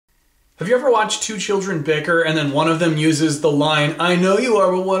Have you ever watched two children bicker and then one of them uses the line, "I know you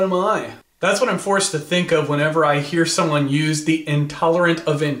are, but what am I?" That's what I'm forced to think of whenever I hear someone use the intolerant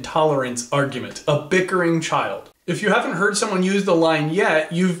of intolerance argument, a bickering child. If you haven't heard someone use the line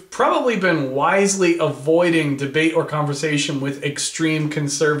yet, you've probably been wisely avoiding debate or conversation with extreme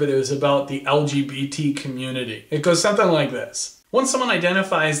conservatives about the LGBT community. It goes something like this. Once someone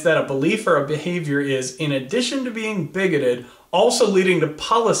identifies that a belief or a behavior is, in addition to being bigoted, also leading to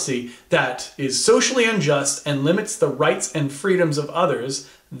policy that is socially unjust and limits the rights and freedoms of others,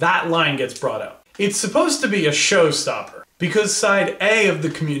 that line gets brought up. It's supposed to be a showstopper, because side A of the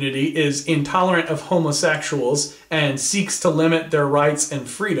community is intolerant of homosexuals and seeks to limit their rights and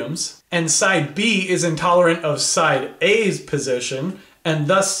freedoms, and side B is intolerant of side A's position and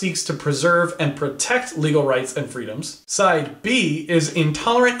thus seeks to preserve and protect legal rights and freedoms. Side B is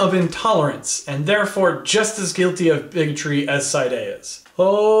intolerant of intolerance and therefore just as guilty of bigotry as side A is.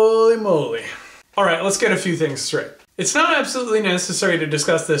 Holy moly. All right, let's get a few things straight. It's not absolutely necessary to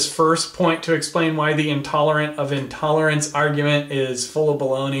discuss this first point to explain why the intolerant of intolerance argument is full of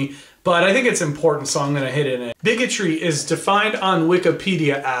baloney, but I think it's important, so I'm going to hit it in. Bigotry is defined on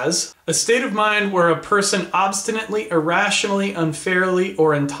Wikipedia as a state of mind where a person obstinately, irrationally, unfairly,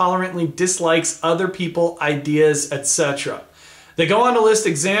 or intolerantly dislikes other people, ideas, etc. They go on to list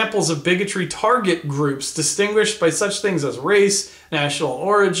examples of bigotry target groups distinguished by such things as race, national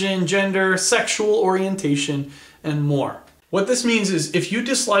origin, gender, sexual orientation, and more. What this means is if you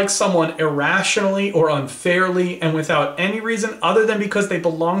dislike someone irrationally or unfairly and without any reason other than because they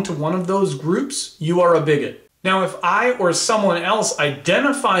belong to one of those groups, you are a bigot. Now, if I or someone else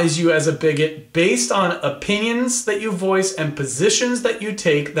identifies you as a bigot based on opinions that you voice and positions that you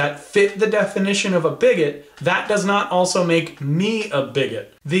take that fit the definition of a bigot, that does not also make me a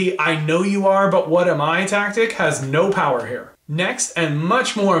bigot. The "I know you are, but what am I" tactic has no power here. Next, and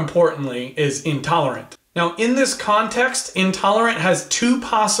much more importantly, is intolerant. Now, in this context, intolerant has two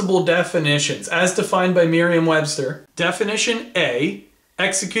possible definitions, as defined by Merriam-Webster. Definition A,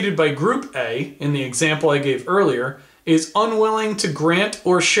 executed by Group A, in the example I gave earlier, is unwilling to grant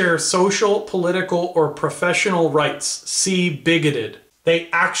or share social, political, or professional rights. See bigoted. They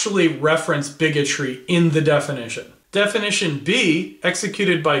actually reference bigotry in the definition. Definition B,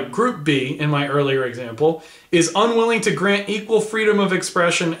 executed by Group B in my earlier example, is unwilling to grant equal freedom of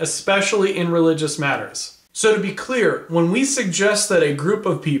expression, especially in religious matters. So to be clear, when we suggest that a group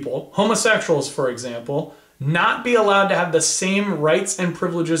of people, homosexuals for example, not be allowed to have the same rights and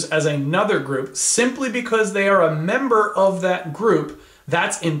privileges as another group simply because they are a member of that group,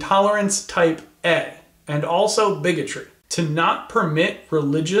 that's intolerance type A, and also bigotry. To not permit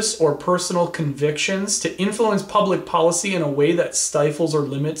religious or personal convictions to influence public policy in a way that stifles or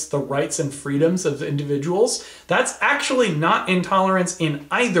limits the rights and freedoms of individuals, that's actually not intolerance in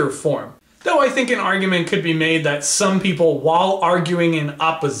either form. Though I think an argument could be made that some people, while arguing in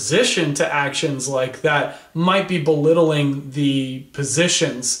opposition to actions like that, might be belittling the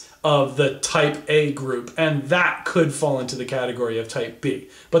positions of the type A group, and that could fall into the category of type B.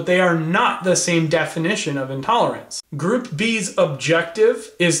 But they are not the same definition of intolerance. Group B's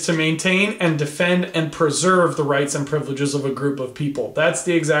objective is to maintain and defend and preserve the rights and privileges of a group of people. That's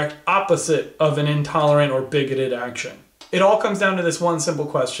the exact opposite of an intolerant or bigoted action. It all comes down to this one simple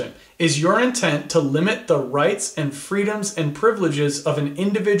question. Is your intent to limit the rights and freedoms and privileges of an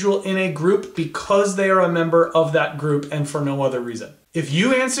individual in a group because they are a member of that group and for no other reason? If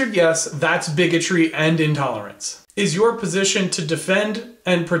you answered yes, that's bigotry and intolerance. Is your position to defend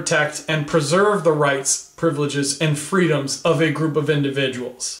and protect and preserve the rights, privileges, and freedoms of a group of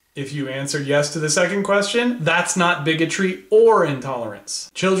individuals? If you answered yes to the second question, that's not bigotry or intolerance.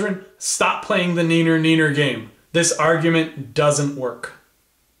 Children, stop playing the neener game. This argument doesn't work.